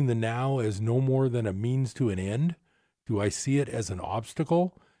treating the now as no more than a means to an end? Do I see it as an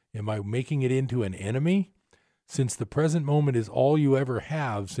obstacle? Am I making it into an enemy? Since the present moment is all you ever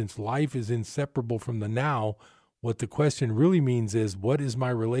have, since life is inseparable from the now, what the question really means is, what is my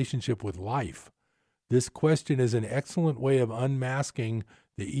relationship with life? This question is an excellent way of unmasking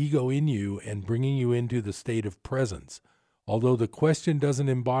the ego in you and bringing you into the state of presence. Although the question doesn't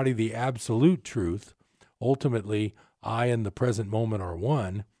embody the absolute truth, ultimately, I and the present moment are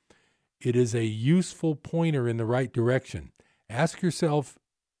one, it is a useful pointer in the right direction. Ask yourself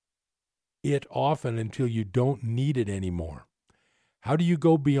it often until you don't need it anymore. How do you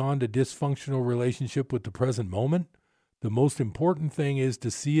go beyond a dysfunctional relationship with the present moment? The most important thing is to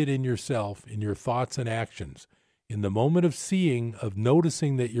see it in yourself, in your thoughts and actions. In the moment of seeing, of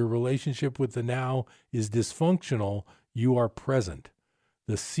noticing that your relationship with the now is dysfunctional, you are present.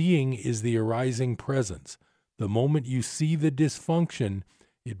 The seeing is the arising presence. The moment you see the dysfunction,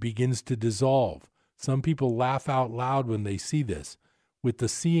 it begins to dissolve. Some people laugh out loud when they see this. With the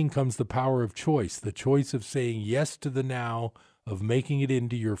seeing comes the power of choice, the choice of saying yes to the now, of making it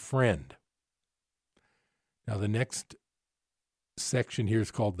into your friend. Now, the next section here is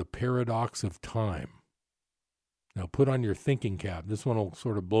called the paradox of time. Now, put on your thinking cap. This one will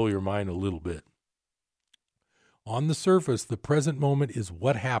sort of blow your mind a little bit. On the surface, the present moment is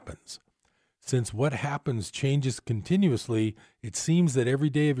what happens. Since what happens changes continuously, it seems that every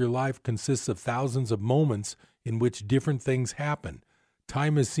day of your life consists of thousands of moments in which different things happen.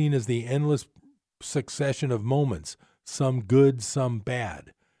 Time is seen as the endless succession of moments, some good, some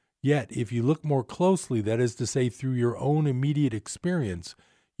bad. Yet, if you look more closely, that is to say, through your own immediate experience,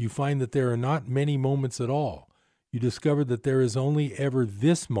 you find that there are not many moments at all. You discover that there is only ever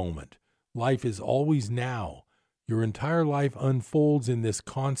this moment. Life is always now. Your entire life unfolds in this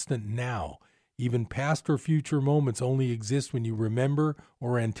constant now. Even past or future moments only exist when you remember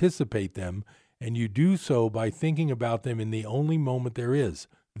or anticipate them, and you do so by thinking about them in the only moment there is,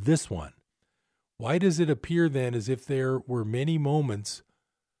 this one. Why does it appear then as if there were many moments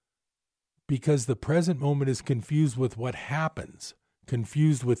because the present moment is confused with what happens,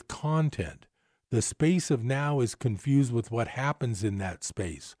 confused with content. The space of now is confused with what happens in that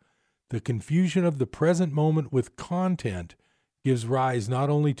space. The confusion of the present moment with content gives rise not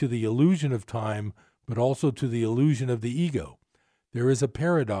only to the illusion of time, but also to the illusion of the ego. There is a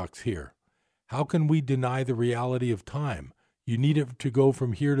paradox here. How can we deny the reality of time? You need it to go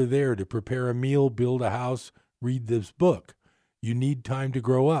from here to there, to prepare a meal, build a house, read this book. You need time to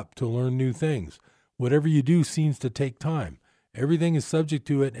grow up, to learn new things. Whatever you do seems to take time. Everything is subject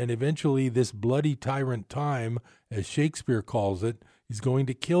to it, and eventually this bloody tyrant time, as Shakespeare calls it, is going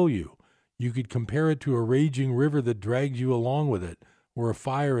to kill you. You could compare it to a raging river that drags you along with it, or a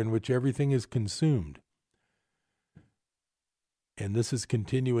fire in which everything is consumed. And this is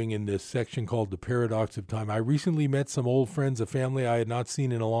continuing in this section called The Paradox of Time. I recently met some old friends, a family I had not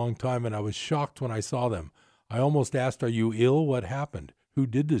seen in a long time, and I was shocked when I saw them. I almost asked, "Are you ill? What happened? Who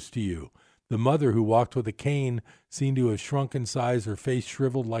did this to you?" The mother, who walked with a cane, seemed to have shrunk in size, her face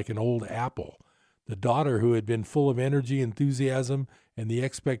shriveled like an old apple. The daughter, who had been full of energy, enthusiasm, and the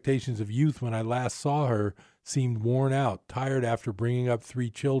expectations of youth when I last saw her, seemed worn out, tired after bringing up 3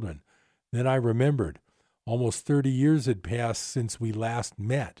 children. Then I remembered. Almost 30 years had passed since we last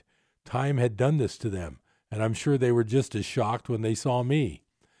met. Time had done this to them, and I'm sure they were just as shocked when they saw me.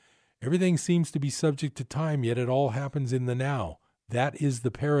 Everything seems to be subject to time, yet it all happens in the now. That is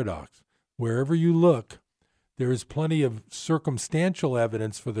the paradox. Wherever you look, there is plenty of circumstantial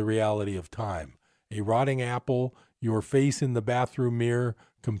evidence for the reality of time. A rotting apple, your face in the bathroom mirror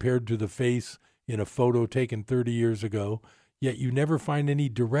compared to the face in a photo taken 30 years ago, yet you never find any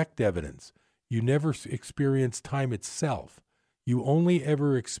direct evidence. You never experience time itself. You only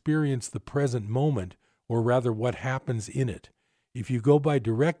ever experience the present moment, or rather what happens in it. If you go by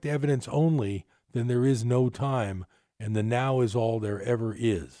direct evidence only, then there is no time, and the now is all there ever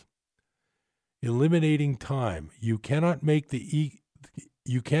is. Eliminating time. You cannot make the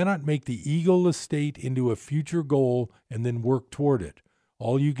egoless state into a future goal and then work toward it.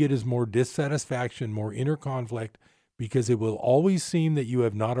 All you get is more dissatisfaction, more inner conflict, because it will always seem that you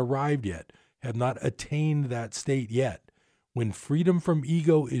have not arrived yet, have not attained that state yet. When freedom from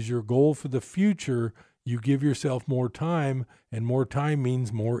ego is your goal for the future, you give yourself more time, and more time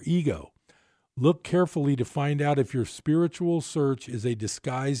means more ego. Look carefully to find out if your spiritual search is a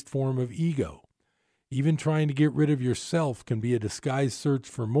disguised form of ego. Even trying to get rid of yourself can be a disguised search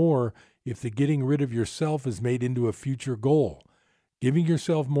for more if the getting rid of yourself is made into a future goal. Giving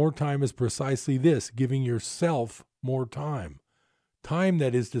yourself more time is precisely this, giving yourself more time. Time,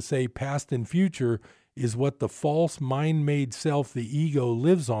 that is to say, past and future, is what the false mind-made self, the ego,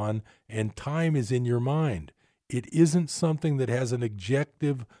 lives on, and time is in your mind. It isn't something that has an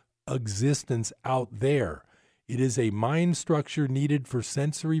objective existence out there. It is a mind structure needed for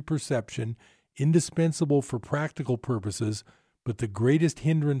sensory perception, indispensable for practical purposes, but the greatest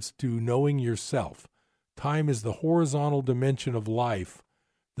hindrance to knowing yourself. Time is the horizontal dimension of life,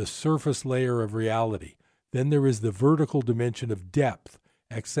 the surface layer of reality. Then there is the vertical dimension of depth,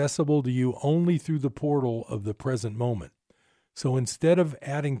 accessible to you only through the portal of the present moment. So instead of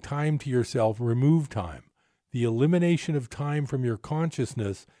adding time to yourself, remove time. The elimination of time from your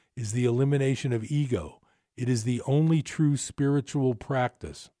consciousness is the elimination of ego. It is the only true spiritual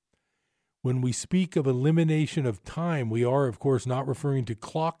practice. When we speak of elimination of time, we are, of course, not referring to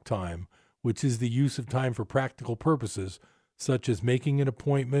clock time, which is the use of time for practical purposes, such as making an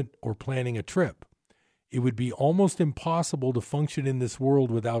appointment or planning a trip. It would be almost impossible to function in this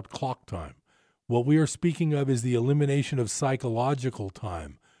world without clock time. What we are speaking of is the elimination of psychological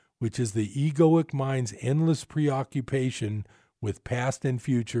time, which is the egoic mind's endless preoccupation with past and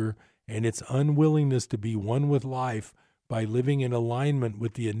future and its unwillingness to be one with life by living in alignment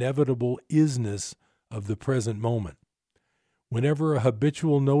with the inevitable isness of the present moment. Whenever a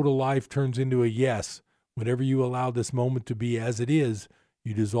habitual no to life turns into a yes, whenever you allow this moment to be as it is,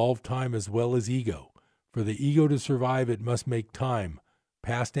 you dissolve time as well as ego. For the ego to survive, it must make time,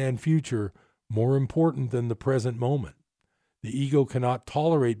 past and future, more important than the present moment. The ego cannot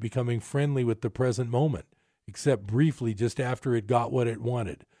tolerate becoming friendly with the present moment, except briefly just after it got what it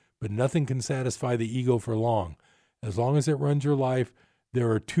wanted. But nothing can satisfy the ego for long. As long as it runs your life, there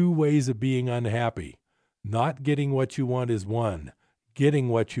are 2 ways of being unhappy. Not getting what you want is one. Getting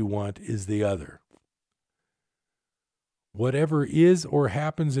what you want is the other. Whatever is or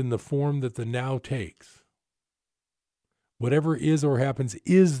happens in the form that the now takes. Whatever is or happens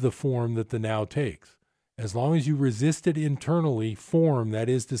is the form that the now takes. As long as you resist it internally, form, that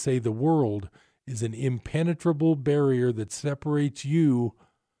is to say the world, is an impenetrable barrier that separates you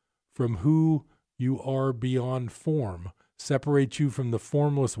from who you are beyond form, separates you from the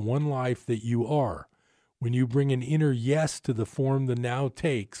formless one life that you are. When you bring an inner yes to the form the now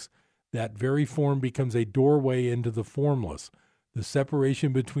takes, that very form becomes a doorway into the formless. The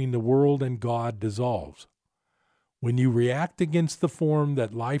separation between the world and God dissolves. When you react against the form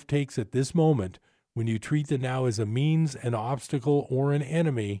that life takes at this moment, when you treat the now as a means, an obstacle, or an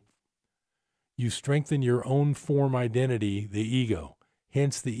enemy, you strengthen your own form identity, the ego,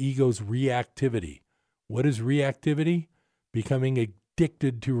 hence the ego's reactivity. What is reactivity? Becoming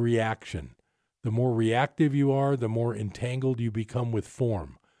addicted to reaction. The more reactive you are, the more entangled you become with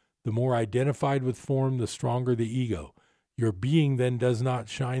form. The more identified with form, the stronger the ego. Your being then does not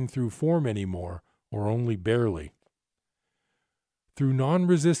shine through form anymore, or only barely. Through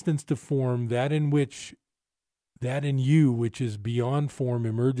non-resistance to form, that in you which is beyond form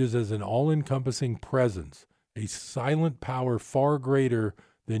emerges as an all-encompassing presence, a silent power far greater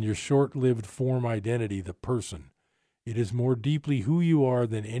than your short-lived form identity, the person. It is more deeply who you are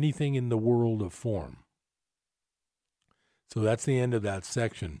than anything in the world of form. So that's the end of that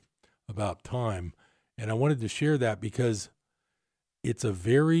section about time. And I wanted to share that because it's a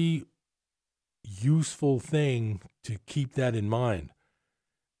very useful thing to keep that in mind.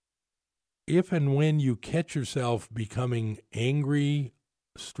 If and when you catch yourself becoming angry,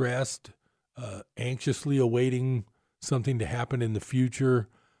 stressed, anxiously awaiting something to happen in the future,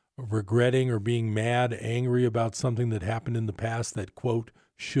 regretting or being mad, angry about something that happened in the past that, quote,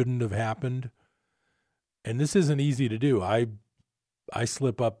 shouldn't have happened. And this isn't easy to do. I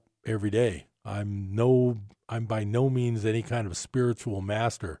slip up every day. I'm by no means any kind of spiritual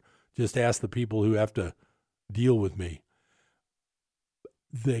master. Just ask the people who have to deal with me.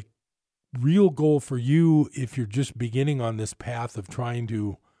 The real goal for you, if you're just beginning on this path of trying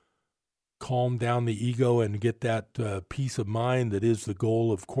to calm down the ego and get that peace of mind that is the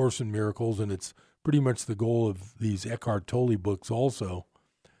goal of Course in Miracles, and it's pretty much the goal of these Eckhart Tolle books also.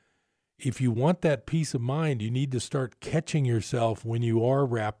 If you want that peace of mind, you need to start catching yourself when you are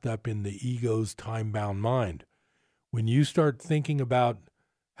wrapped up in the ego's time-bound mind. When you start thinking about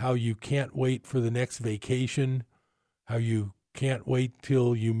how you can't wait for the next vacation, how you can't wait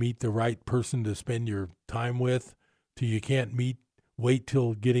till you meet the right person to spend your time with, till you can't wait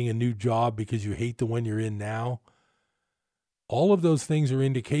till getting a new job because you hate the one you're in now. All of those things are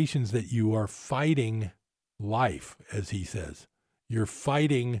indications that you are fighting life, as he says. You're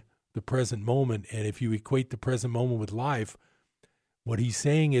fighting the present moment, and if you equate the present moment with life, what he's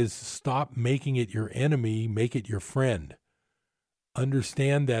saying is stop making it your enemy, make it your friend.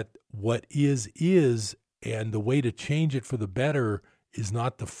 Understand that what is, and the way to change it for the better is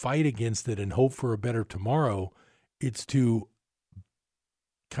not to fight against it and hope for a better tomorrow. It's to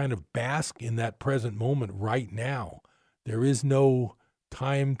kind of bask in that present moment right now. There is no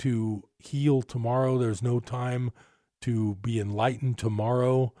time to heal tomorrow. There's no time to be enlightened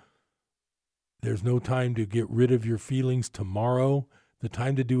tomorrow. There's no time to get rid of your feelings tomorrow. The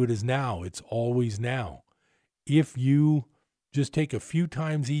time to do it is now. It's always now. If you just take a few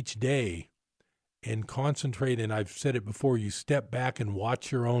times each day and concentrate, and I've said it before, you step back and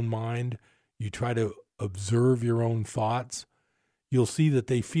watch your own mind, you try to observe your own thoughts, you'll see that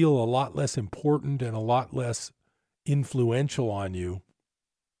they feel a lot less important and a lot less influential on you.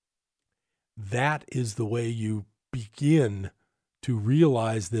 That is the way you begin to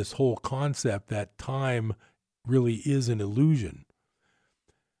realize this whole concept that time really is an illusion.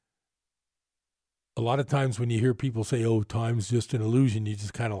 A lot of times when you hear people say, oh, time's just an illusion, you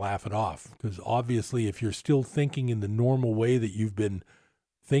just kind of laugh it off. Because obviously if you're still thinking in the normal way that you've been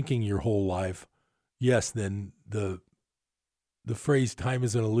thinking your whole life, yes, then the phrase time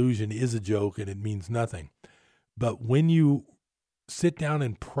is an illusion is a joke and it means nothing. But when you sit down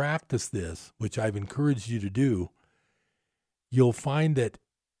and practice this, which I've encouraged you to do, you'll find that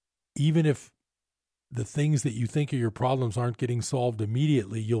even if the things that you think are your problems aren't getting solved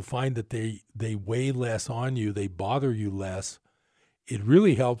immediately, you'll find that they weigh less on you, they bother you less. It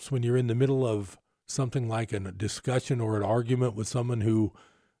really helps when you're in the middle of something like a discussion or an argument with someone who,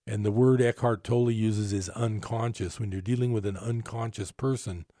 and the word Eckhart Tolle uses is unconscious. When you're dealing with an unconscious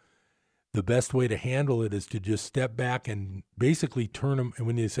person, the best way to handle it is to just step back and basically turn them. And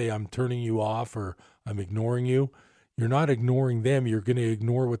when you say, I'm turning you off or I'm ignoring you, you're not ignoring them. You're going to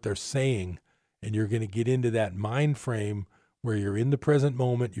ignore what they're saying. And you're going to get into that mind frame where you're in the present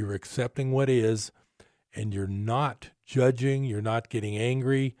moment, you're accepting what is, and you're not judging, you're not getting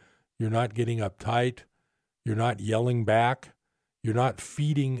angry, you're not getting uptight, you're not yelling back, you're not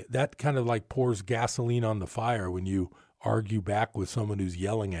feeding. That kind of like pours gasoline on the fire when you argue back with someone who's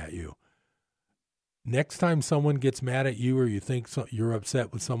yelling at you. Next time someone gets mad at you or you think you're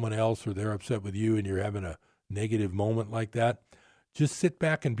upset with someone else or they're upset with you and you're having a negative moment like that, just sit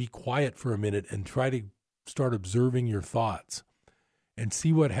back and be quiet for a minute and try to start observing your thoughts and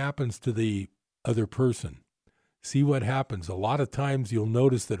see what happens to the other person. See what happens. A lot of times you'll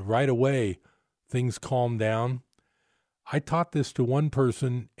notice that right away things calm down. I taught this to one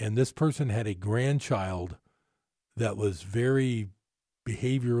person, and this person had a grandchild that was very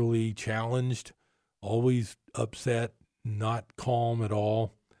behaviorally challenged, always upset, not calm at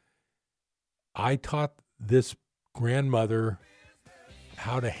all. I taught this grandmother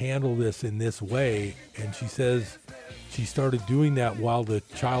how to handle this in this way, and she says she started doing that while the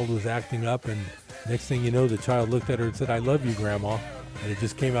child was acting up, and next thing you know, the child looked at her and said, "I love you, Grandma," and it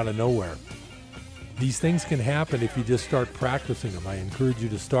just came out of nowhere. These things can happen if you just start practicing them. I encourage you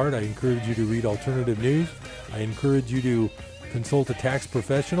to start. I encourage you to read alternative news. I encourage you to consult a tax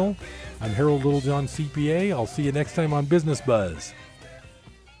professional. I'm Harold Littlejohn, CPA. I'll see you next time on Business Buzz.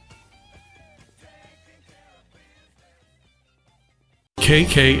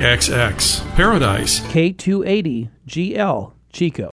 KKXX, Paradise. K280, GL, Chico.